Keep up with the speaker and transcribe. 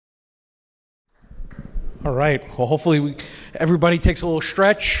All right. Well, hopefully everybody takes a little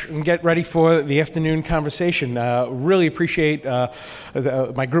stretch and get ready for the afternoon conversation. Really appreciate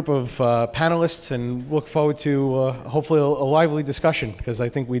my group of panelists and look forward to hopefully a lively discussion, because I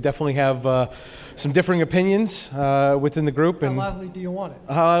think we definitely have some differing opinions within the group. How and lively do you want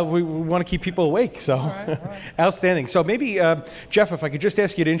it? We want to keep people awake, so all right. Outstanding. So maybe, Jeff, if I could just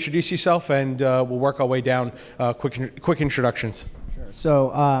ask you to introduce yourself, and we'll work our way down quick introductions. Sure.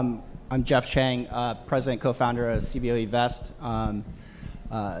 So I'm Jeff Chang, president, co-founder of CBOE Vest,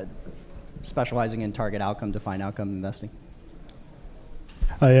 specializing in target outcome, defined outcome investing.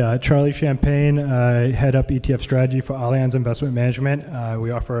 Hi, Charlie Champagne. I head up ETF strategy for Allianz Investment Management.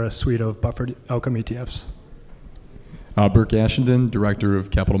 We offer a suite of buffered outcome ETFs. Burke Ashenden, director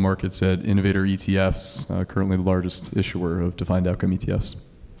of capital markets at Innovator ETFs, currently the largest issuer of defined outcome ETFs.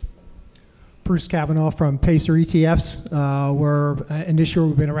 Bruce Cavanaugh from Pacer ETFs. We're an issuer.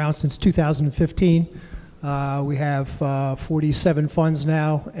 We've been around since 2015. We have 47 funds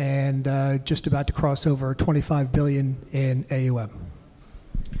now, and just about to cross over 25 billion in AUM.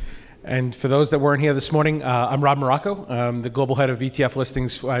 And for those that weren't here this morning, I'm Rob Morocco. I'm the global head of ETF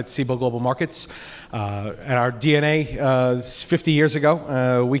listings at Cboe Global Markets. At our DNA, 50 years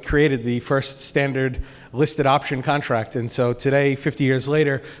ago, we created the first standard listed option contract. And so today, 50 years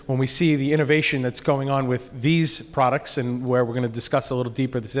later, when we see the innovation that's going on with these products, and where we're going to discuss a little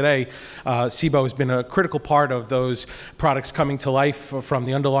deeper today, Cboe has been a critical part of those products coming to life, from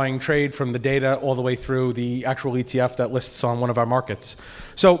the underlying trade, from the data, all the way through the actual ETF that lists on one of our markets.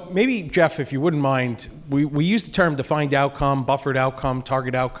 So maybe, Jeff, if you wouldn't mind, we use the term defined outcome, buffered outcome,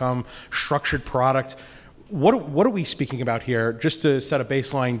 target outcome, structured product. What are we speaking about here, just to set a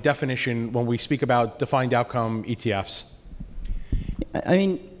baseline definition when we speak about defined outcome ETFs? I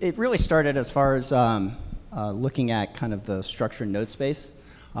mean, it really started as far as looking at kind of the structured note space.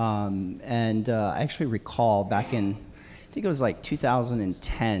 I actually recall back in, I think it was like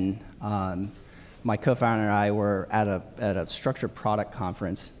 2010, my co-founder and I were at a structured product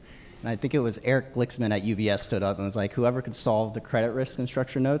conference. And I think it was Eric Glicksman at UBS stood up and was like, whoever could solve the credit risk in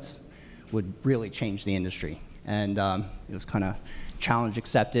structured notes would really change the industry. And it was kind of challenge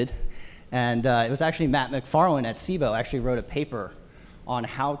accepted. And it was actually Matt McFarlane at Cboe actually wrote a paper on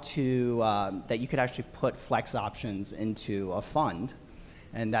how to, that you could actually put flex options into a fund.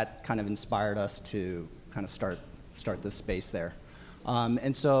 And that kind of inspired us to kind of start this space there.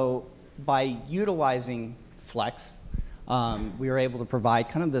 And so by utilizing flex, we were able to provide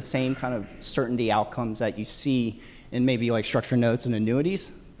kind of the same kind of certainty outcomes that you see in maybe like structured notes and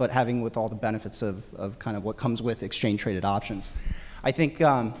annuities, but having with all the benefits of kind of what comes with exchange-traded options. I think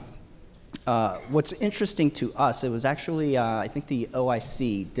what's interesting to us, it was actually, I think the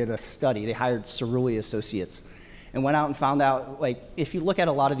OIC did a study. They hired Cerulli Associates and went out and found out, like, if you look at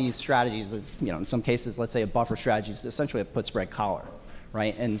a lot of these strategies, you know, in some cases, let's say a buffer strategy is essentially a put spread collar,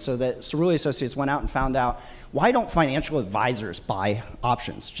 right? And so the Cerulli Associates went out and found out, why don't financial advisors buy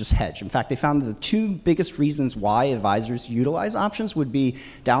options, just hedge? In fact, they found the two biggest reasons why advisors utilize options would be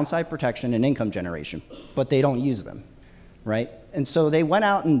downside protection and income generation, but they don't use them, right? And so they went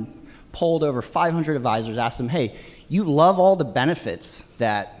out and polled over 500 advisors, asked them, hey, you love all the benefits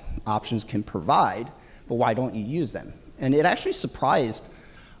that options can provide, but why don't you use them? And it actually surprised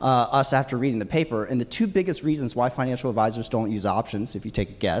us after reading the paper. And the two biggest reasons why financial advisors don't use options, if you take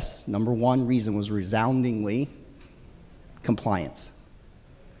a guess, number one reason was resoundingly compliance.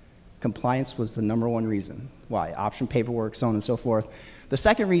 Compliance was the number one reason why. Option paperwork, so on and so forth. The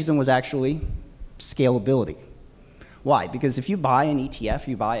second reason was actually scalability. Why? Because if you buy an ETF,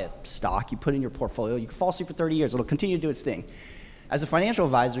 you buy a stock, you put it in your portfolio, you can fall asleep for 30 years, it'll continue to do its thing. As a financial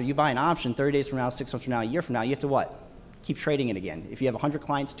advisor, you buy an option 30 days from now, 6 months from now, a year from now, you have to what? Keep trading it again. If you have 100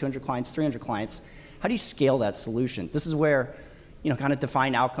 clients, 200 clients, 300 clients, how do you scale that solution? This is where, you know, kind of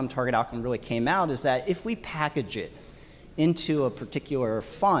defined outcome, target outcome really came out, is that if we package it into a particular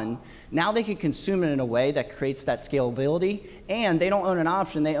fund, now they can consume it in a way that creates that scalability, and they don't own an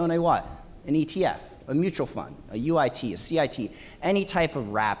option, they own a what? An ETF, a mutual fund, a UIT, a CIT, any type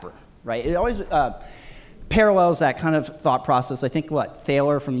of wrapper, right? It always parallels that kind of thought process. I think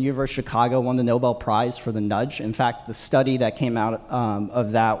Thaler from the University of Chicago won the Nobel Prize for the nudge. In fact, the study that came out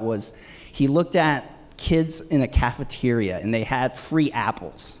of that was he looked at kids in a cafeteria and they had free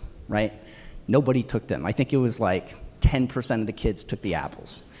apples, right? Nobody took them. I think it was like 10% of the kids took the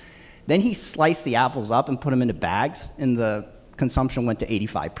apples. Then he sliced the apples up and put them into bags, and the consumption went to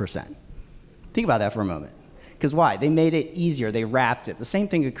 85%. Think about that for a moment. Because why? They made it easier. They wrapped it. The same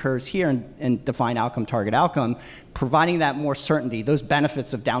thing occurs here in defined outcome, target outcome, providing that more certainty, those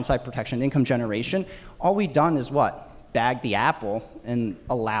benefits of downside protection, income generation. All we've done is what? bag the apple and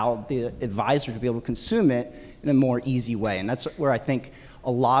allow the advisor to be able to consume it in a more easy way. And that's where I think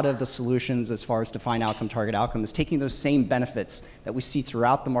a lot of the solutions as far as defined outcome, target outcome, is taking those same benefits that we see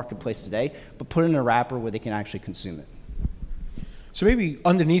throughout the marketplace today, but put it in a wrapper where they can actually consume it. So maybe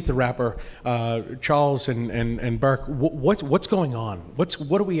underneath the wrapper, Charles and Burke, what's going on? What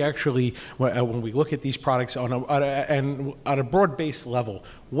do we actually, when we look at these products on a broad-based level,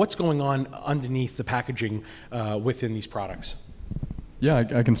 what's going on underneath the packaging within these products? Yeah,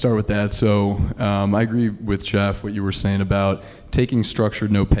 I can start with that. So I agree with Jeff, what you were saying about taking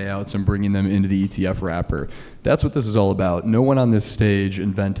structured no payouts and bringing them into the ETF wrapper. That's what this is all about. No one on this stage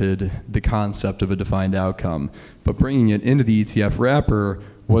invented the concept of a defined outcome, but bringing it into the ETF wrapper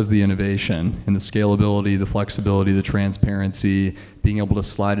was the innovation, and the scalability, the flexibility, the transparency, being able to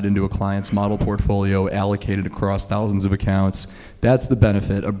slide it into a client's model portfolio, allocate it across thousands of accounts. That's the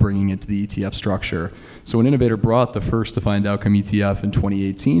benefit of bringing it to the ETF structure. So when Innovator brought the first Defined Outcome ETF in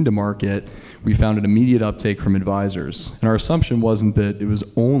 2018 to market, we found an immediate uptake from advisors. And our assumption wasn't that it was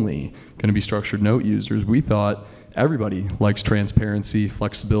only going to be structured note users. We thought everybody likes transparency,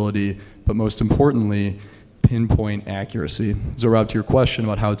 flexibility, but most importantly, pinpoint accuracy. So Rob, to your question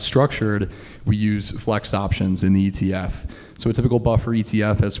about how it's structured, we use flex options in the ETF. So a typical buffer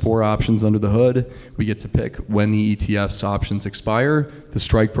ETF has 4 options under the hood. We get to pick when the ETF's options expire, the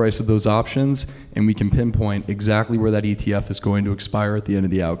strike price of those options, and we can pinpoint exactly where that ETF is going to expire at the end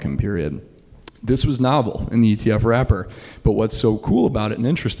of the outcome period. This was novel in the ETF wrapper, but what's so cool about it and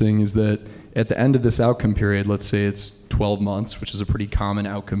interesting is that at the end of this outcome period, let's say it's 12 months, which is a pretty common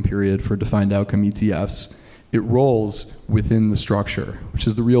outcome period for defined outcome ETFs, it rolls within the structure, which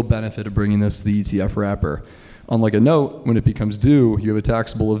is the real benefit of bringing this to the ETF wrapper. Unlike a note, when it becomes due, you have a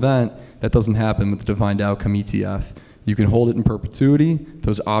taxable event. That doesn't happen with the defined outcome ETF. You can hold it in perpetuity.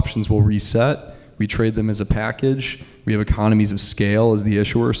 Those options will reset. We trade them as a package. We have economies of scale as the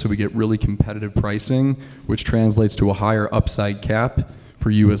issuer, so we get really competitive pricing, which translates to a higher upside cap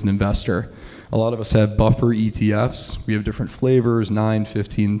for you as an investor. A lot of us have buffer ETFs. We have different flavors, 9,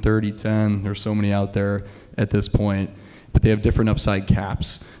 15, 30, 10. There's so many out there at this point, but they have different upside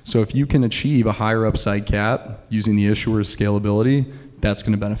caps. So if you can achieve a higher upside cap using the issuer's scalability, that's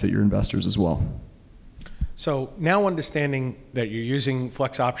going to benefit your investors as well. So now understanding that you're using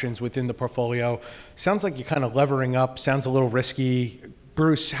flex options within the portfolio, sounds like you're kind of levering up, sounds a little risky.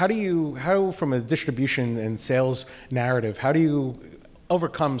 Bruce, how from a distribution and sales narrative, how do you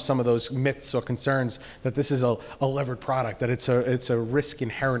overcome some of those myths or concerns that this is a levered product, that it's a risk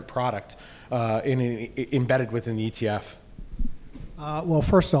inherent product embedded within the ETF? Well,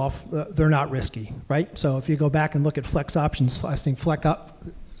 first off, they're not risky, right? So if you go back and look at flex options, I think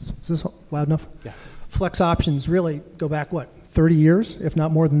is this loud enough? Yeah. Flex options really go back, what, 30 years, if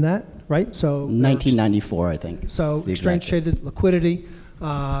not more than that, right? So 1994, I think. So exchange traded liquidity,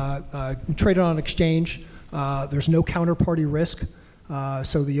 traded on exchange. There's no counterparty risk.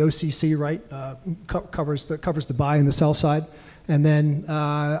 So the OCC, right, covers the buy and the sell side. And then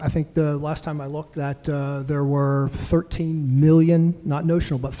I think the last time I looked at there were 13 million, not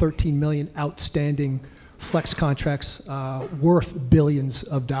notional, but 13 million outstanding flex contracts worth billions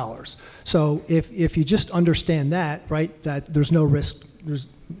of dollars. So if you just understand that, right, that there's no risk, there's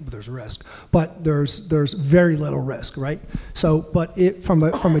a risk, but there's very little risk, right? So, but from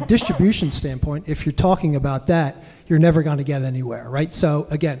a distribution standpoint, if you're talking about that, you're never going to get anywhere, right? So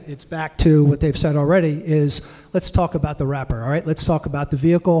again, it's back to what they've said already is let's talk about the wrapper, all right? Let's talk about the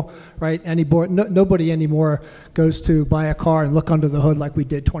vehicle, right? Nobody anymore goes to buy a car and look under the hood like we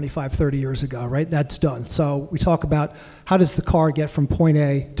did 25, 30 years ago, right? That's done. So we talk about how does the car get from point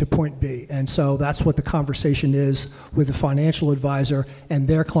A to point B? And so that's what the conversation is with the financial advisor and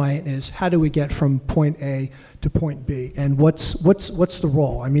their client is how do we get from point A to point B? And what's the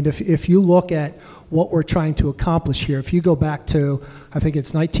role? I mean, if you look at what we're trying to accomplish here, if you go back to, I think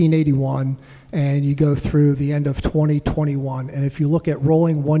it's 1981, and you go through the end of 2021, and if you look at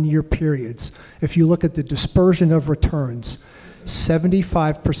rolling one-year periods, if you look at the dispersion of returns,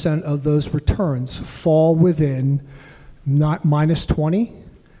 75% of those returns fall within not minus 20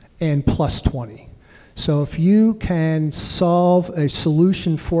 and plus 20. So if you can solve a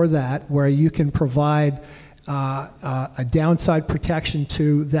solution for that where you can provide a downside protection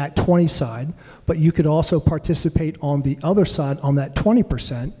to that 20 side, but you could also participate on the other side on that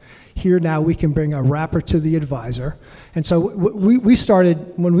 20%. Here now we can bring a wrapper to the advisor. And so when we started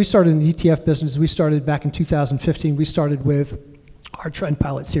in the ETF business, we started back in 2015, we started with our Trend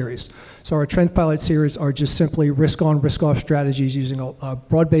Pilot series. So our Trend Pilot series are just simply risk on, risk off strategies using a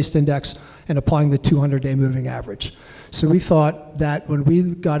broad-based index and applying the 200-day moving average. So we thought that when we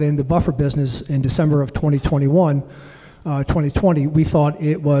got in the buffer business in December of 2021, 2020, we thought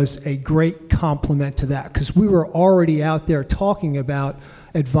it was a great complement to that because we were already out there talking about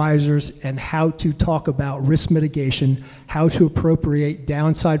advisors and how to talk about risk mitigation, how to appropriate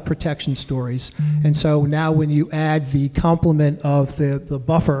downside protection stories. And so now when you add the complement of the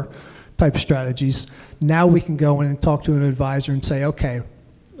buffer type strategies, now we can go in and talk to an advisor and say, okay,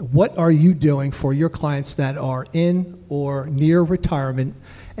 what are you doing for your clients that are in or near retirement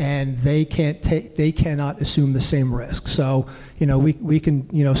and they cannot assume the same risk? So, we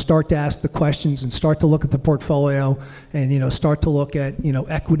can, start to ask the questions and start to look at the portfolio and, start to look at,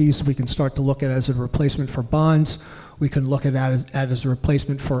 equities. We can start to look at it as a replacement for bonds. We can look at that as a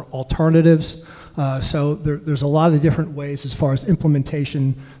replacement for alternatives. So there's a lot of different ways as far as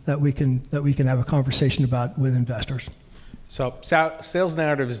implementation that we can have a conversation about with investors. So sales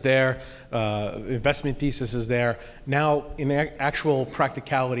narrative is there, investment thesis is there. Now, in actual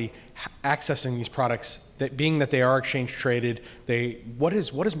practicality, accessing these products, being that they are exchange traded, what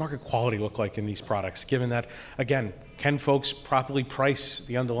does market quality look like in these products? Given that, again, can folks properly price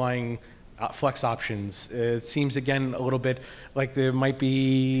the underlying flex options? It seems, again, a little bit like there might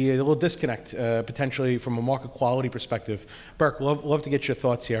be a little disconnect potentially from a market quality perspective. Burke, love to get your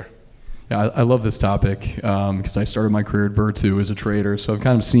thoughts here. Yeah, I love this topic because I started my career at Virtu as a trader, so I've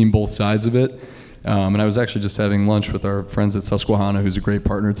kind of seen both sides of it. And I was actually just having lunch with our friends at Susquehanna, who's a great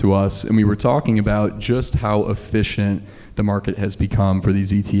partner to us, and we were talking about just how efficient the market has become for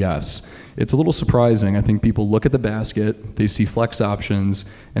these ETFs. It's a little surprising. I think people look at the basket, they see flex options,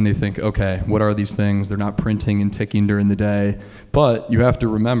 and they think, okay, what are these things? They're not printing and ticking during the day. But you have to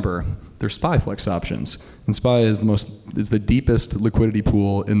remember, they're SPY flex options. And SPY is the deepest liquidity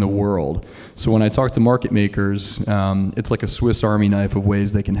pool in the world. So when I talk to market makers, it's like a Swiss Army knife of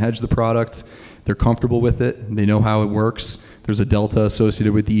ways they can hedge the product. They're comfortable with it. They know how it works. There's a delta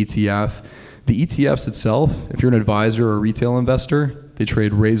associated with the ETF. The ETFs itself, if you're an advisor or a retail investor, they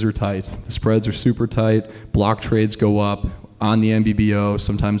trade razor tight. The spreads are super tight. Block trades go up on the MBBO,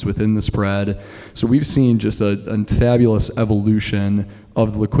 sometimes within the spread. So we've seen just a fabulous evolution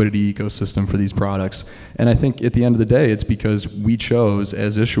of the liquidity ecosystem for these products. And I think at the end of the day, it's because we chose,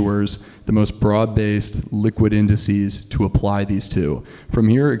 as issuers, the most broad-based liquid indices to apply these to. From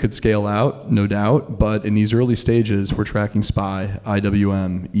here, it could scale out, no doubt, but in these early stages, we're tracking SPY,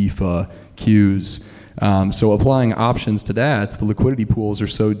 IWM, EFA, Qs. So applying options to that, the liquidity pools are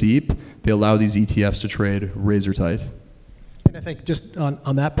so deep, they allow these ETFs to trade razor tight. And I think just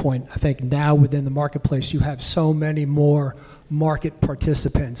on that point, I think now within the marketplace, you have so many more market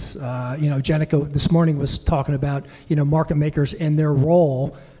participants. Jenica this morning was talking about, market makers and their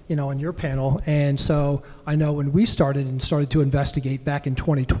role, on your panel. And so I know when we started to investigate back in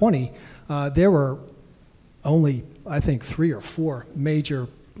 2020, there were only, I think, 3 or 4 major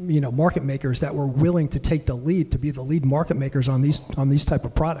market makers that were willing to take the lead, to be the lead market makers on these type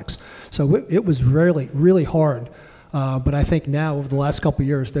of products. So it was really, really hard. But I think now, over the last couple of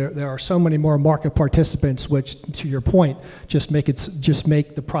years, there are so many more market participants, which, to your point, just make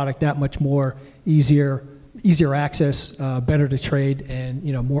the product that much more easier access, better to trade, and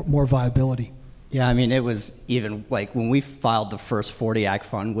more viability. Yeah, I mean, it was even like when we filed the first 40 Act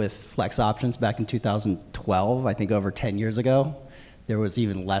fund with flex options back in 2012, I think over 10 years ago, there was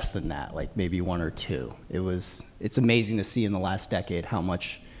even less than that, like maybe 1 or 2. It's amazing to see in the last decade how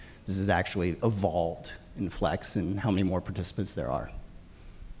much this has actually evolved in flex and how many more participants there are.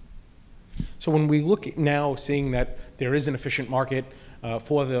 So when we look at now, seeing that there is an efficient market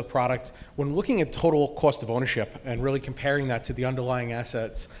for the product, when looking at total cost of ownership and really comparing that to the underlying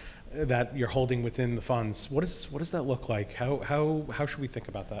assets that you're holding within the funds, what does that look like? How should we think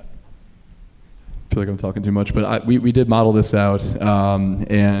about that? I feel like I'm talking too much, but we did model this out,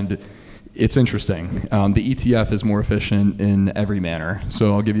 and it's interesting. The ETF is more efficient in every manner,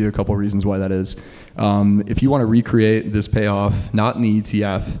 so I'll give you a couple of reasons why that is. If you want to recreate this payoff, not in the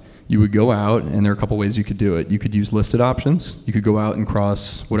ETF, you would go out, and there are a couple ways you could do it. You could use listed options. You could go out and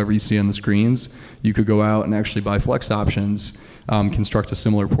cross whatever you see on the screens. You could go out and actually buy flex options, construct a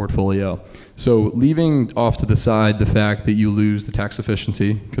similar portfolio. So leaving off to the side the fact that you lose the tax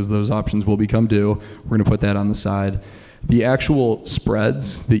efficiency, because those options will become due, we're going to put that on the side. The actual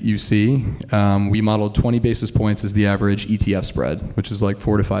spreads that you see, we modeled 20 basis points as the average ETF spread, which is like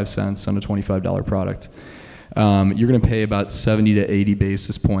 4 to 5 cents on a $25 product. You're going to pay about 70 to 80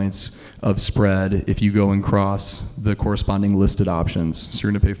 basis points of spread if you go and cross the corresponding listed options. So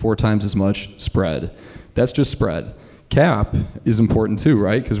you're going to pay 4 times as much spread. That's just spread. Cap is important too,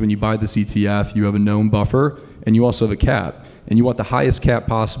 right? Because when you buy this ETF, you have a known buffer and you also have a cap. And you want the highest cap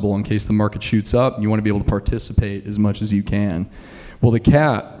possible in case the market shoots up. And you want to be able to participate as much as you can. Well, the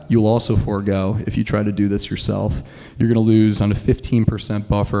cap, you'll also forego if you try to do this yourself. You're going to lose on a 15%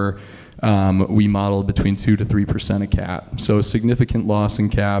 buffer. We modeled between 2 to 3% of cap. So a significant loss in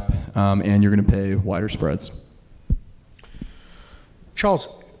cap, and you're going to pay wider spreads.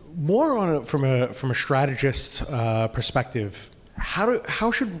 Charles, more on from a strategist perspective,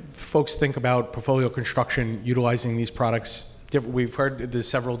 how should folks think about portfolio construction utilizing these products? We've heard there's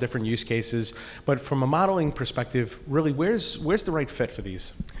several different use cases, but from a modeling perspective, really, where's the right fit for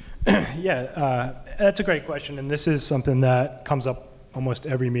these? Yeah, that's a great question, and this is something that comes up almost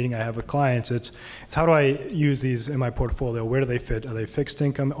every meeting I have with clients. It's how do I use these in my portfolio? Where do they fit? Are they fixed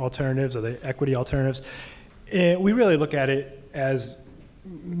income alternatives? Are they equity alternatives? We really look at it as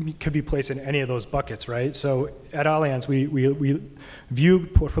could be placed in any of those buckets, right? So at Allianz, we view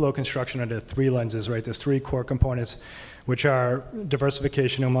portfolio construction under 3 lenses, right? There's 3 core components, which are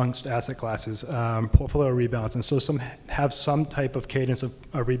diversification amongst asset classes, portfolio rebalancing. So have some type of cadence of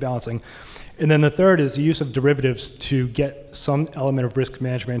rebalancing. And then the third is the use of derivatives to get some element of risk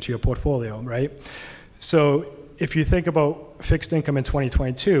management into your portfolio, right? So if you think about fixed income in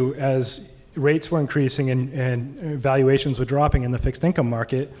 2022, as rates were increasing and valuations were dropping in the fixed income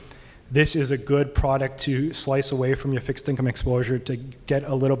market, this is a good product to slice away from your fixed income exposure to get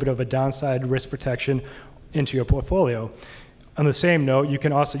a little bit of a downside risk protection into your portfolio. On the same note, you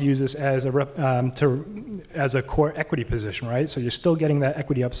can also use this as a core equity position, right? So you're still getting that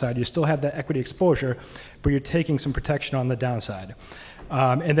equity upside, you still have that equity exposure, but you're taking some protection on the downside.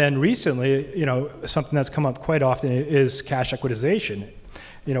 And then recently, something that's come up quite often is cash equitization.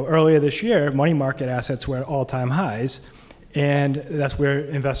 Earlier this year, money market assets were at all-time highs, and that's where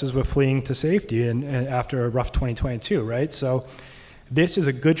investors were fleeing to safety and after a rough 2022, right? So this is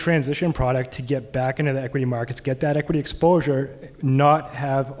a good transition product to get back into the equity markets, get that equity exposure, not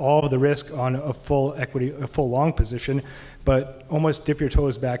have all of the risk on a full long position, but almost dip your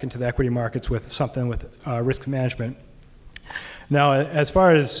toes back into the equity markets with something with risk management. Now, as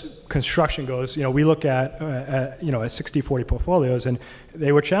far as construction goes, we look at 60/40 portfolios, and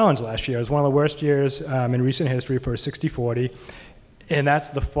they were challenged last year. It was one of the worst years in recent history for a 60/40, and that's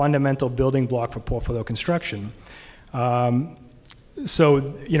the fundamental building block for portfolio construction. So,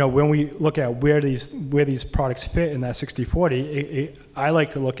 when we look at where these products fit in that 60/40, I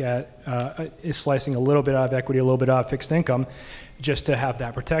like to look at slicing a little bit out of equity, a little bit out of fixed income, just to have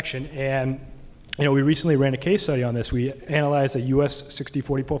that protection. And we recently ran a case study on this. We analyzed a U.S.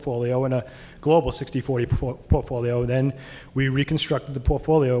 60/40 portfolio and a global 60/40 portfolio. Then we reconstructed the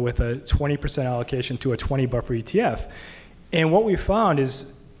portfolio with a 20% allocation to a 20 buffer ETF. And what we found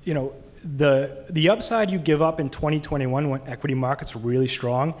is, the upside you give up in 2021 when equity markets are really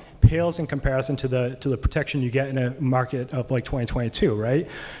strong pales in comparison to the protection you get in a market of like 2022, right?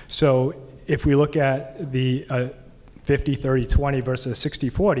 So if we look at the 50-30-20 versus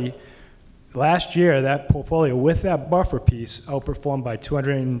 60/40, last year that portfolio with that buffer piece outperformed by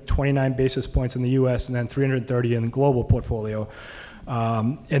 229 basis points in the US and then 330 in the global portfolio.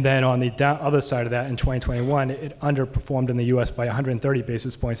 And then on the other side of that, in 2021, it underperformed in the US by 130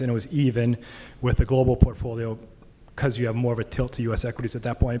 basis points, and it was even with the global portfolio because you have more of a tilt to US equities at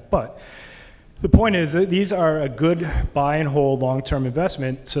that point. But the point is that these are a good buy and hold long-term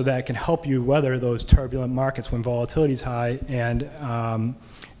investment so that it can help you weather those turbulent markets when volatility is high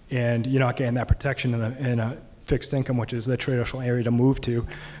and you're not getting that protection in a fixed income, which is the traditional area to move to.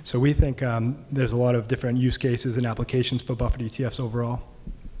 So we think there's a lot of different use cases and applications for buffered ETFs overall.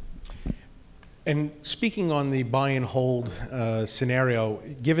 And speaking on the buy and hold scenario,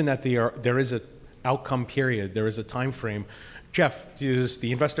 given that there is an outcome period, there is a time frame, Jeff, does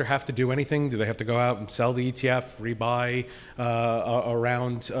the investor have to do anything? Do they have to go out and sell the ETF, rebuy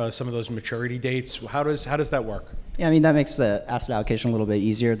around some of those maturity dates? How does that work? Yeah, I mean, that makes the asset allocation a little bit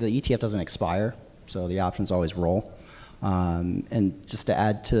easier. The ETF doesn't expire, so the options always roll. And just to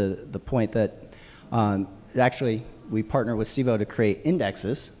add to the point that actually we partner with SIBO to create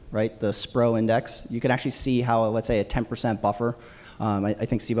indexes, right? The SPRO index. You can actually see how, let's say, a 10% buffer. I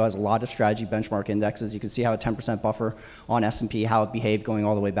think SIBO has a lot of strategy benchmark indexes. You can see how a 10% buffer on S&P, how it behaved going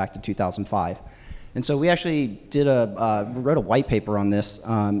all the way back to 2005. And so we actually wrote a white paper on this.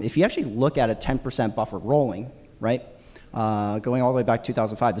 If you actually look at a 10% buffer rolling, right, going all the way back to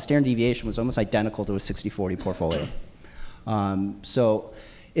 2005, the standard deviation was almost identical to a 60/40 portfolio. So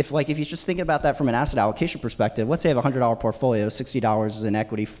if you just think about that from an asset allocation perspective, let's say I have a $100 portfolio, $60 is in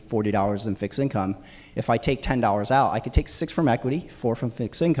equity, $40 is in fixed income. If I take $10 out, I could take 6 from equity, 4 from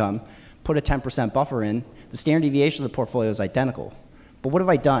fixed income, put a 10% buffer in. The standard deviation of the portfolio is identical. But what have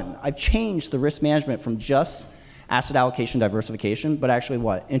I done? I've changed the risk management from just asset allocation diversification, but actually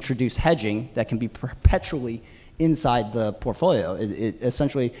what? Introduce hedging that can be perpetually inside the portfolio. It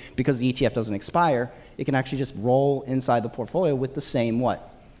essentially, because the ETF doesn't expire, it can actually just roll inside the portfolio with the same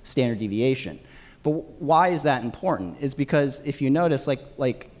what? Standard deviation. But why is that important? Is because if you notice,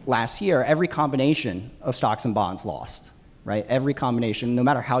 like last year, every combination of stocks and bonds lost, right? Every combination, no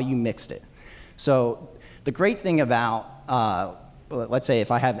matter how you mixed it. So the great thing about, let's say if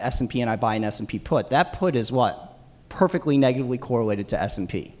I have S&P and I buy an S&P put, that put is what? Perfectly negatively correlated to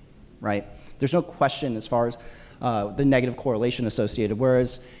S&P, right? There's no question as far as the negative correlation associated.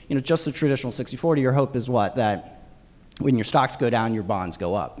 Whereas, just the traditional 60-40, your hope is what? That when your stocks go down, your bonds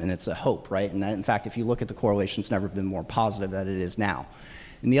go up, and it's a hope, right? And that, in fact, if you look at the correlation, it's never been more positive than it is now.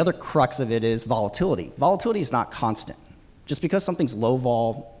 And the other crux of it is volatility. Volatility is not constant. Just because something's low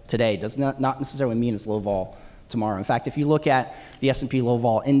vol today does not necessarily mean it's low vol tomorrow. In fact, if you look at the S&P low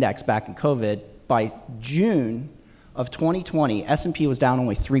vol index back in COVID, by June of 2020, S&P was down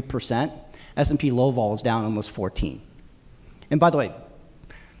only 3%. S&P low vol was down almost 14. And by the way,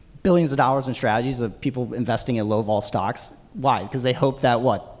 billions of dollars in strategies of people investing in low vol stocks. Why? Because they hope that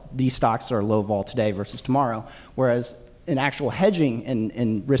what? These stocks are low vol today versus tomorrow. Whereas in actual hedging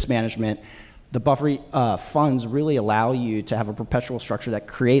and risk management, the buffer funds really allow you to have a perpetual structure that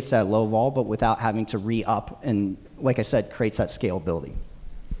creates that low vol, but without having to re-up and, like I said, creates that scalability.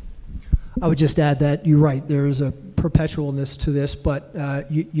 I would just add that you're right. There is a perpetualness to this, but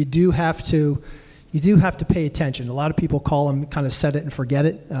you do have to pay attention. A lot of people call them kind of set it and forget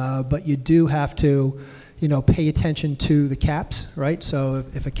it, but you do have to, pay attention to the caps, right? So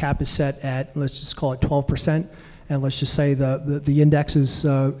if a cap is set at, let's just call it 12%, and let's just say the index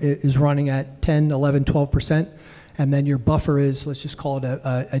is running at 10, 11, 12%, and then your buffer is, let's just call it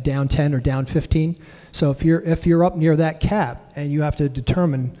a down 10 or down 15. So if you're up near that cap and you have to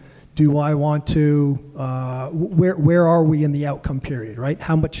determine, do I want to, where are we in the outcome period, right?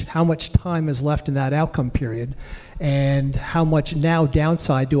 How much time is left in that outcome period, and how much now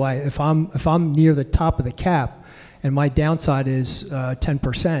downside do I, if I'm near the top of the cap and my downside is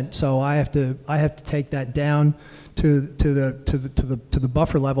 10%, so I have to take that down to the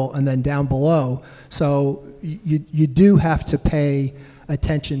buffer level and then down below. So you do have to pay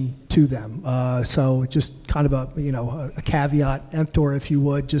attention to them. So just kind of a caveat emptor, if you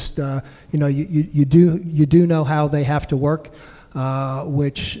would. Just you do know how they have to work,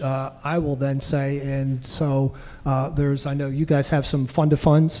 which I will then say. And so I know you guys have some fund to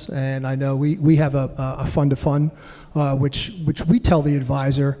funds, and I know we have a fund to fund, which we tell the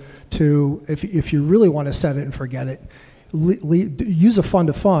advisor to, if you really want to set it and forget it, use a fund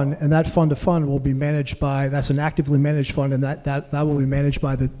to fund, and that fund to fund will be managed by, that's an actively managed fund, and that will be managed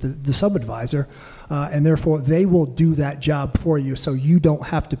by the sub-advisor, and therefore they will do that job for you, so you don't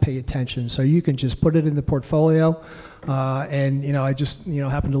have to pay attention. So you can just put it in the portfolio, and I just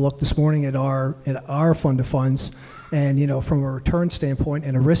happened to look this morning at our fund to funds, and from a return standpoint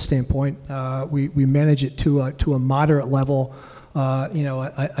and a risk standpoint, we manage it to a moderate level,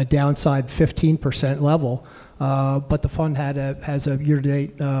 a downside 15% level. But the fund has a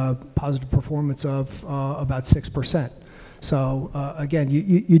year-to-date positive performance of about 6%. So again,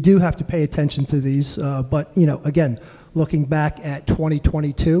 you do have to pay attention to these. But again, looking back at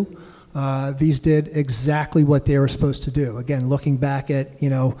 2022, these did exactly what they were supposed to do. Again, looking back at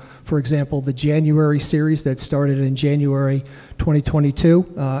for example, the January series that started in January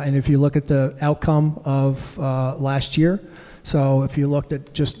 2022, and if you look at the outcome of last year. So if you looked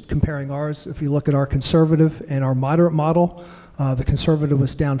at just comparing ours, if you look at our conservative and our moderate model, the conservative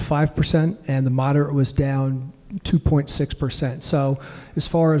was down 5% and the moderate was down 2.6%. So as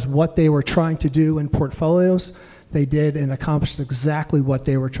far as what they were trying to do in portfolios, they did and accomplished exactly what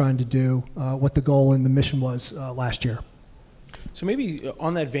they were trying to do, what the goal and the mission was last year. So maybe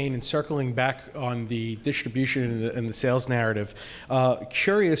on that vein and circling back on the distribution and the sales narrative,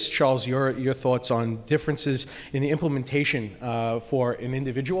 curious, Charles, your thoughts on differences in the implementation for an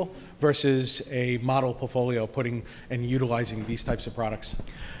individual versus a model portfolio putting and utilizing these types of products.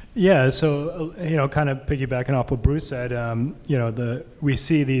 Yeah, so kind of piggybacking off what Bruce said, we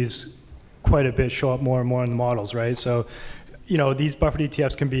see these quite a bit show up more and more in the models, right? So these buffered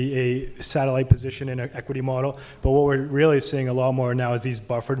ETFs can be a satellite position in an equity model, but what we're really seeing a lot more now is these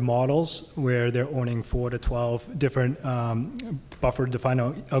buffered models where they're owning 4 to 12 different buffered defined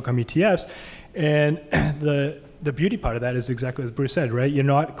outcome ETFs. And the beauty part of that is exactly as Bruce said, right? You're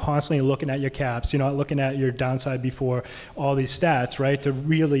not constantly looking at your caps, you're not looking at your downside before all these stats, right? To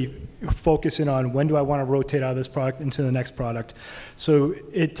really focus in on when do I want to rotate out of this product into the next product. So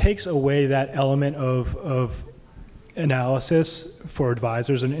it takes away that element of analysis for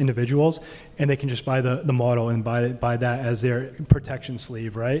advisors and individuals, and they can just buy the model and buy that as their protection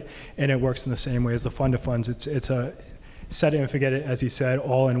sleeve, right? And it works in the same way as the fund of funds. It's a set it and forget it, as he said,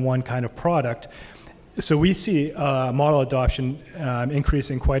 all in one kind of product. So we see model adoption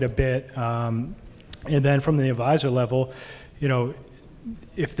increasing quite a bit, and then from the advisor level,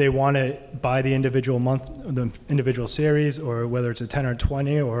 if they want to buy the individual series, or whether it's a 10 or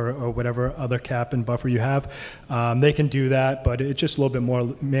 20 or whatever other cap and buffer you have, they can do that, but it's just a little bit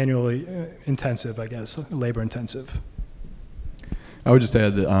more manually intensive, I guess, labor intensive. I would just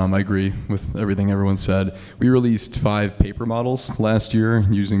add that I agree with everything everyone said. We released 5 paper models last year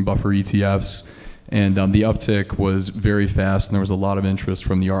using buffer ETFs, and the uptick was very fast, and there was a lot of interest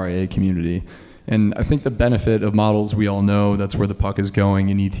from the RIA community. And I think the benefit of models, we all know that's where the puck is going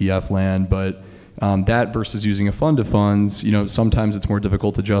in ETF land, but that versus using a fund of funds, sometimes it's more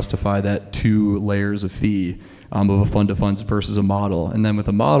difficult to justify that 2 layers of fee of a fund of funds versus a model. And then with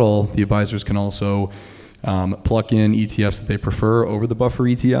a model, the advisors can also pluck in ETFs that they prefer over the buffer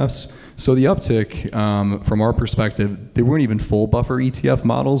ETFs. So the uptick, from our perspective, they weren't even full buffer ETF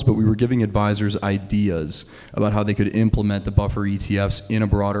models, but we were giving advisors ideas about how they could implement the buffer ETFs in a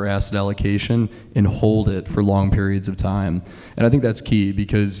broader asset allocation and hold it for long periods of time. And I think that's key,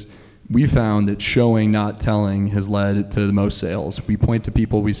 because we found that showing, not telling, has led to the most sales. We point to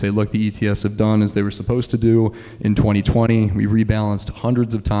people, we say, look, the ETFs have done as they were supposed to do in 2020. We rebalanced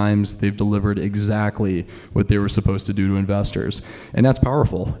hundreds of times. They've delivered exactly what they were supposed to do to investors. And that's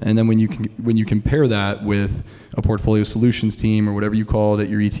powerful. And then when you compare that with a portfolio solutions team or whatever you call it at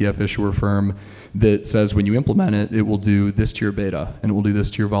your ETF issuer firm that says when you implement it, it will do this to your beta and it will do this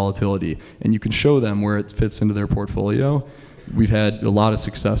to your volatility, and you can show them where it fits into their portfolio, we've had a lot of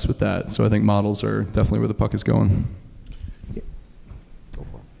success with that. So I think models are definitely where the puck is going.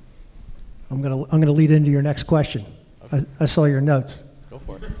 I'm gonna lead into your next question. Okay. I saw your notes. Go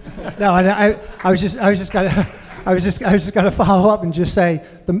for it. No, I was just gonna follow up and just say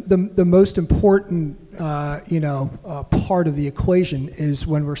the most important part of the equation is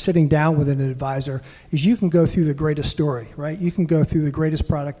when we're sitting down with an advisor is you can go through the greatest story, right? You can go through the greatest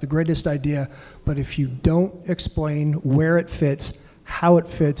product, the greatest idea, but if you don't explain where it fits, how it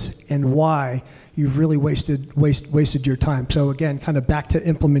fits, and why, you've really wasted your time. So again, kind of back to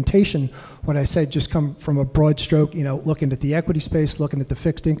implementation, what I said just come from a broad stroke, looking at the equity space, looking at the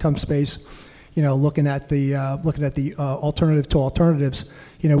fixed income space, looking at the alternative to alternatives.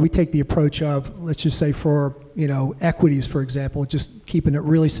 We take the approach of, let's just say for equities, for example, just keeping it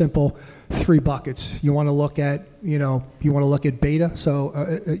really simple, 3 buckets. You want to look at beta.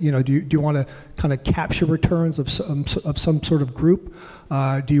 So do you want to kind of capture returns of some sort of group?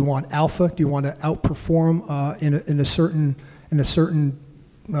 Do you want alpha? Do you want to outperform in a certain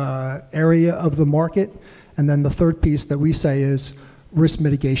area of the market? And then the third piece that we say is risk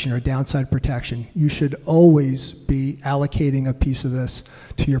mitigation or downside protection. You should always be allocating a piece of this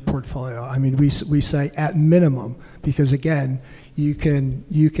to your portfolio. I mean, we say at minimum, because again, you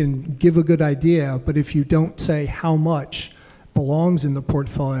can give a good idea, but if you don't say how much belongs in the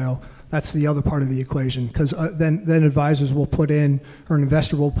portfolio, that's the other part of the equation. Because then advisors will put in, or an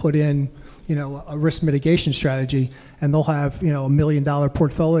investor will put in, a risk mitigation strategy, and they'll have $1 million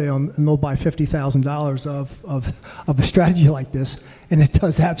portfolio, and they'll buy $50,000 of a strategy like this, and it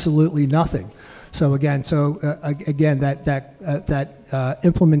does absolutely nothing. So again, that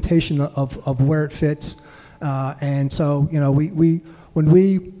implementation of where it fits, and so when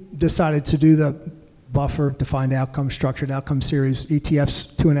we decided to do the buffer, defined outcome, structured outcome series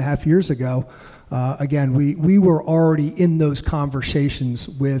ETFs 2.5 years ago. Again, we were already in those conversations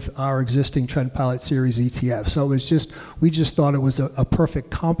with our existing Trend Pilot Series ETF. So it was we just thought it was a perfect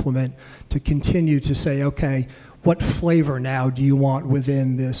complement to continue to say, okay, what flavor now do you want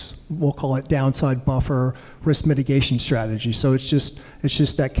within this, we'll call it downside buffer risk mitigation strategy. So it's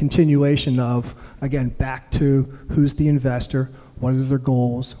just that continuation of, again, back to who's the investor, what are their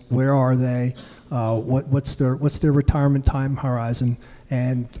goals, where are they, what's their retirement time horizon,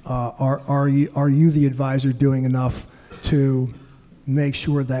 and are you the advisor doing enough to make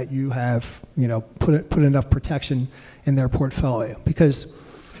sure that you have put enough protection in their portfolio? Because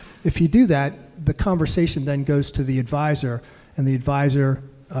if you do that, the conversation then goes to the advisor, and the advisor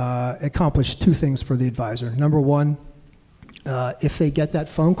accomplished 2 things for the advisor. Number one, if they get that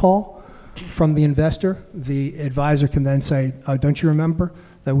phone call from the investor, the advisor can then say, don't you remember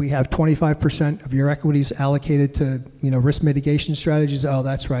that we have 25% of your equities allocated to risk mitigation strategies? Oh,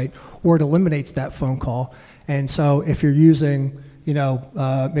 that's right. Or it eliminates that phone call. And so if you're using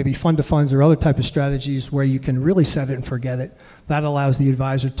maybe fund to funds or other type of strategies where you can really set it and forget it. That allows the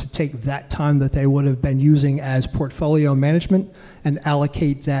advisor to take that time that they would have been using as portfolio management and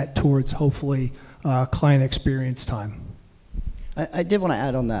allocate that towards hopefully client experience time. I did want to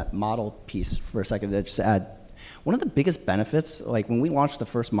add on that model piece for a second. Just add one of the biggest benefits, like when we launched the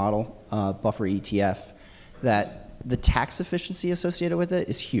first model buffer ETF, that the tax efficiency associated with it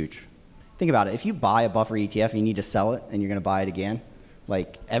is huge. Think about it. If you buy a buffer ETF and you need to sell it and you're going to buy it again,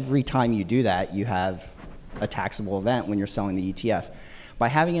 like every time you do that, you have a taxable event when you're selling the ETF. By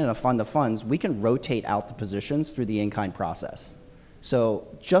having it in a fund of funds, we can rotate out the positions through the in-kind process. So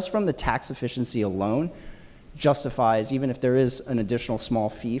just from the tax efficiency alone justifies, even if there is an additional small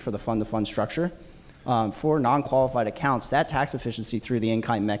fee for the fund-to-fund structure, for non-qualified accounts, that tax efficiency through the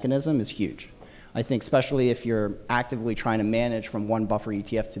in-kind mechanism is huge. I think especially if you're actively trying to manage from one buffer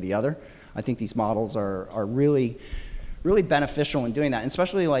ETF to the other, I think these models are really, really beneficial in doing that. And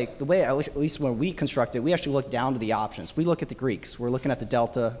especially like the way, at least when we construct it, we actually look down to the options. We look at the Greeks. We're looking at the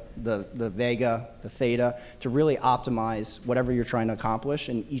delta, the vega, the theta, to really optimize whatever you're trying to accomplish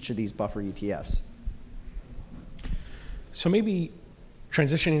in each of these buffer ETFs. So maybe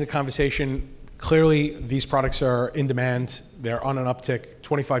transitioning the conversation, clearly these products are in demand. They're on an uptick,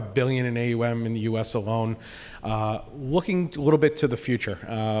 25 billion in AUM in the US alone. Looking a little bit to the future,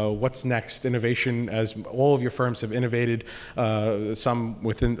 what's next? Innovation, as all of your firms have innovated, some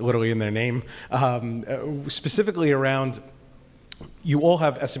within literally in their name, specifically around, you all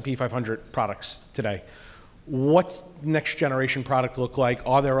have S&P 500 products today. What's next generation product look like?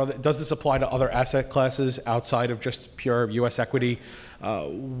 Are there other, does this apply to other asset classes outside of just pure US equity?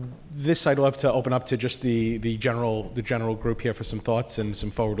 This I'd love to open up to just the general group here for some thoughts and some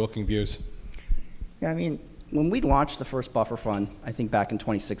forward-looking views. Yeah, I mean, when we launched the first buffer fund, I think back in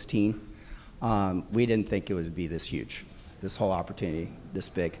 2016, we didn't think it would be this huge, this whole opportunity, this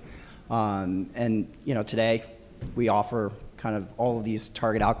big. And today we offer kind of all of these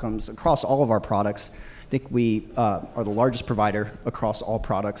target outcomes across all of our products. I think we are the largest provider across all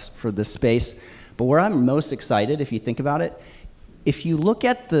products for this space. But where I'm most excited, if you think about it, if you look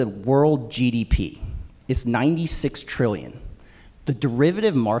at the world GDP, it's 96 trillion. The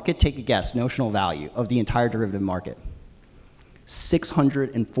derivative market, take a guess, notional value of the entire derivative market,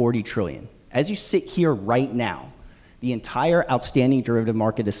 640 trillion. As you sit here right now, the entire outstanding derivative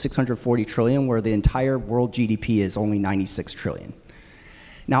market is 640 trillion, where the entire world GDP is only 96 trillion.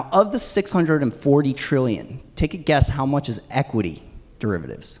 Now, of the 640 trillion, take a guess how much is equity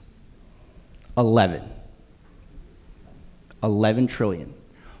derivatives? 11 trillion.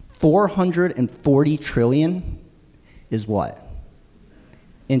 440 trillion is what?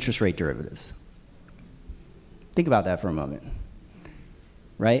 Interest rate derivatives. Think about that for a moment,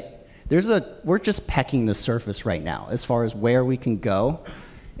 right? We're just pecking the surface right now as far as where we can go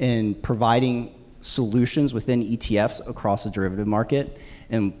in providing solutions within ETFs across the derivative market.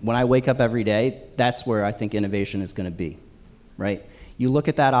 And when I wake up every day, that's where I think innovation is going to be, right? You look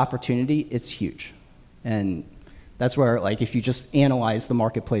at that opportunity, it's huge. And that's where, like, if you just analyze the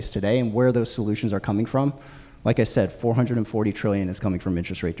marketplace today and where those solutions are coming from, like I said, 440 trillion is coming from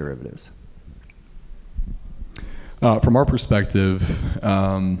interest rate derivatives. From our perspective,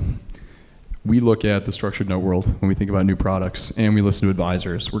 we look at the structured note world when we think about new products, and we listen to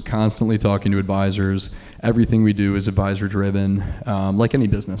advisors. We're constantly talking to advisors. Everything we do is advisor driven. Like any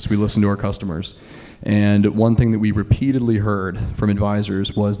business, we listen to our customers. And one thing that we repeatedly heard from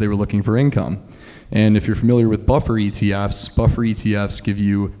advisors was they were looking for income. And if you're familiar with buffer ETFs give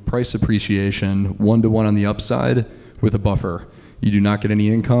you price appreciation 1-to-1 on the upside with a buffer. You do not get any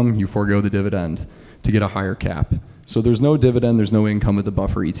income, you forego the dividend to get a higher cap. So there's no dividend, there's no income with the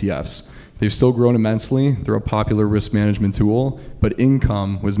buffer ETFs. They've still grown immensely. They're a popular risk management tool, but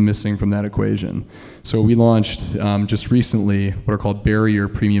income was missing from that equation. So we launched just recently what are called barrier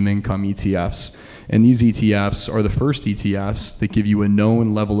premium income ETFs. And these ETFs are the first ETFs that give you a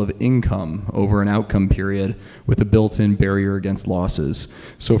known level of income over an outcome period with a built-in barrier against losses.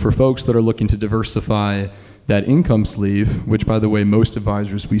 So for folks that are looking to diversify that income sleeve, which by the way most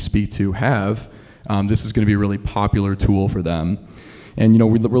advisors we speak to have, this is going to be a really popular tool for them. And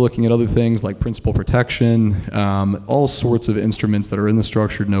we're looking at other things like principal protection, all sorts of instruments that are in the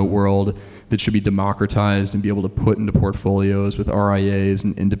structured note world that should be democratized and be able to put into portfolios with RIAs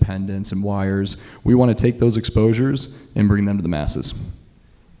and independents and wires. We want to take those exposures and bring them to the masses.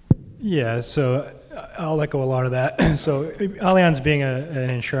 Yeah, so I'll echo a lot of that. So Allianz being an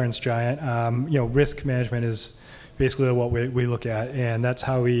insurance giant, risk management is basically what we look at, and that's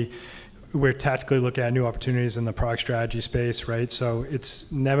how we're tactically looking at new opportunities in the product strategy space, right? So it's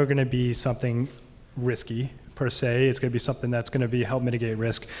never going to be something risky per se. It's going to be something that's going to help mitigate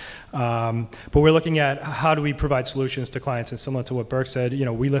risk. But we're looking at how do we provide solutions to clients. And similar to what Burke said,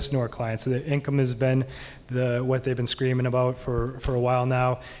 we listen to our clients. The income has been what they've been screaming about for a while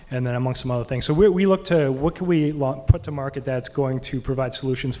now, and then amongst some other things. So we look to what can we put to market that's going to provide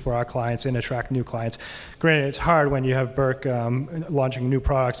solutions for our clients and attract new clients. Granted, it's hard when you have Burke launching new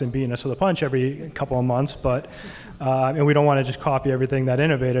products and beating us to the punch every couple of months, but and we don't want to just copy everything that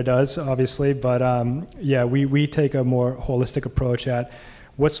Innovator does, obviously, but yeah, we take a more holistic approach at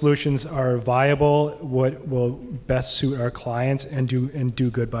what solutions are viable, what will best suit our clients, and do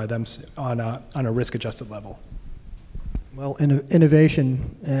good by them on a risk-adjusted level. Well,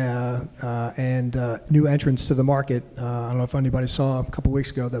 innovation and new entrants to the market. I don't know if anybody saw a couple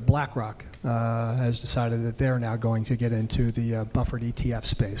weeks ago that BlackRock has decided that they're now going to get into the buffered ETF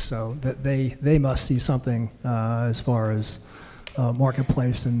space. So that they must see something as far as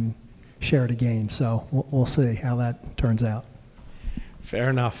marketplace and share to gain. So we'll see how that turns out. Fair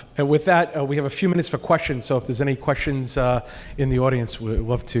enough. And with that, we have a few minutes for questions. So if there's any questions in the audience, we'd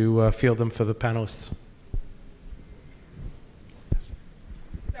love to field them for the panelists.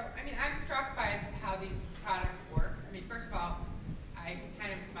 So, I mean, I'm struck by how these products work. I mean, first of all, I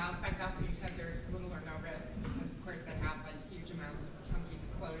kind of smiled to myself when you said there's little or no risk, because of course they have like huge amounts of chunky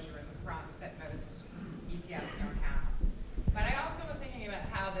disclosure in the front that most ETFs don't have. But I also was thinking about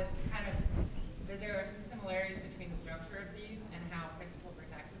how this kind of, that there are some similarities between the structure of these and how principal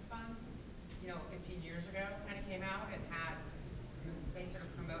protected funds, 15 years ago kind of came out and they sort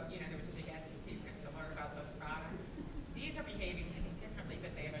of promote, there was a big SEC risk alert about those products. These are behaving, I think, differently,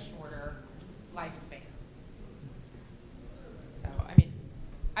 but they have a shorter lifespan. So, I mean,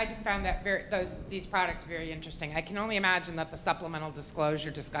 I just found that these products very interesting. I can only imagine that the supplemental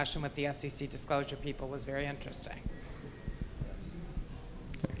disclosure discussion with the SEC disclosure people was very interesting.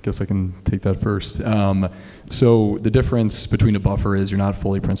 I guess I can take that first. So the difference between a buffer is you're not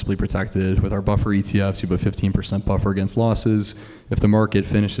fully principally protected. With our buffer ETFs, you have a 15% buffer against losses. If the market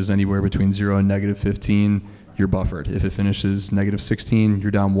finishes anywhere between 0 and -15, you're buffered. If it finishes -16,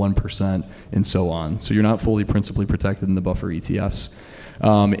 you're down 1%, and so on. So you're not fully principally protected in the buffer ETFs.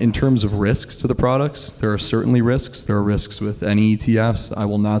 In terms of risks to the products, there are certainly risks. There are risks with any ETFs. I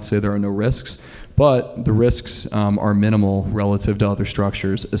will not say there are no risks, but the risks are minimal relative to other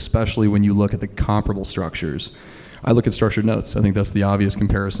structures, especially when you look at the comparable structures. I look at structured notes. I think that's the obvious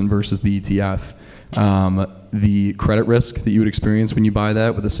comparison versus the ETF. The credit risk that you would experience when you buy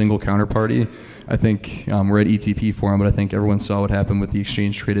that with a single counterparty, I think we're at ETPForum, but I think everyone saw what happened with the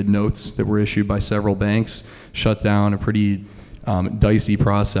exchange-traded notes that were issued by several banks, shut down a pretty dicey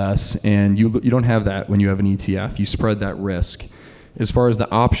process, and you don't have that when you have an ETF. You spread that risk. As far as the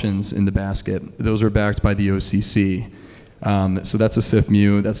options in the basket, those are backed by the OCC. So that's a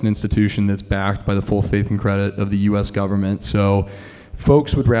SIFMU. That's an institution that's backed by the full faith and credit of the U.S. government. So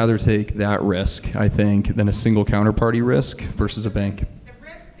folks would rather take that risk, I think, than a single counterparty risk versus a bank. The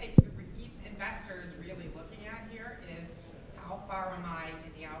risk that investors really looking at here is how far am I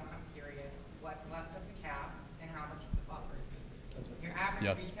in the outcome period, what's left of the cap, and how much of the buffer is it. Your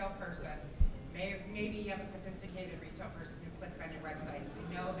average retail person, maybe you have a sophisticated retail person who clicks on your website. They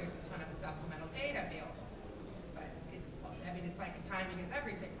know there's a ton of supplemental data available, but it's like timing is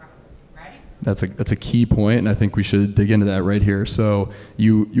everything, probably, right? That's a key point, and I think we should dig into that right here. So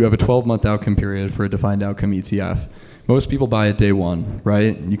you have a 12-month outcome period for a defined outcome ETF. Most people buy it day one,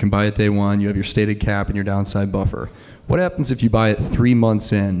 right? You can buy it day one. You have your stated cap and your downside buffer. What happens if you buy it 3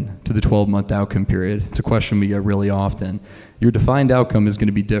 months in to the 12-month outcome period? It's a question we get really often. Your defined outcome is going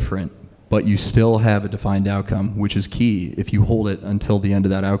to be different, but you still have a defined outcome, which is key if you hold it until the end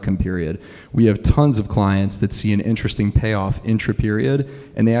of that outcome period. We have tons of clients that see an interesting payoff intra-period,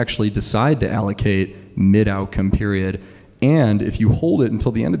 and they actually decide to allocate mid-outcome period. And if you hold it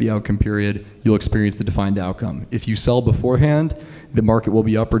until the end of the outcome period, you'll experience the defined outcome. If you sell beforehand, the market will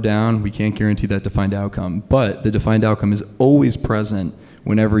be up or down. We can't guarantee that defined outcome. But the defined outcome is always present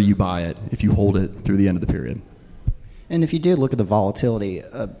whenever you buy it, if you hold it through the end of the period. And if you do look at the volatility,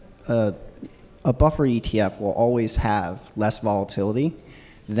 a buffer ETF will always have less volatility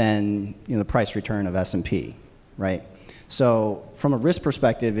than the price return of S&P, right? So from a risk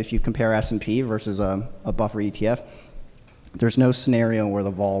perspective, if you compare S&P versus a buffer ETF, there's no scenario where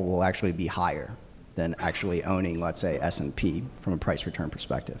the vol will actually be higher than actually owning, let's say, S&P from a price return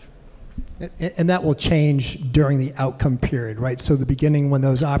perspective. And that will change during the outcome period, right? So the beginning, when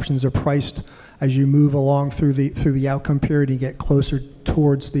those options are priced, as you move along through the outcome period, you get closer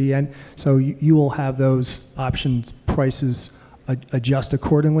towards the end. So you will have those options prices adjust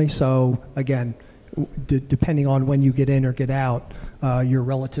accordingly. So again, depending on when you get in or get out, your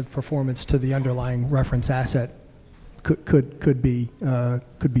relative performance to the underlying reference asset could be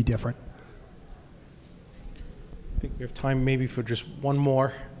different. I think we have time maybe for just one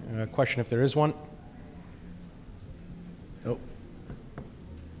more question if there is one. Oh.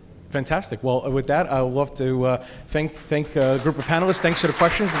 Fantastic. Well, with that, I would love to thank a group of panelists. Thanks for the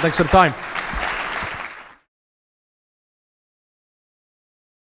questions and thanks for the time.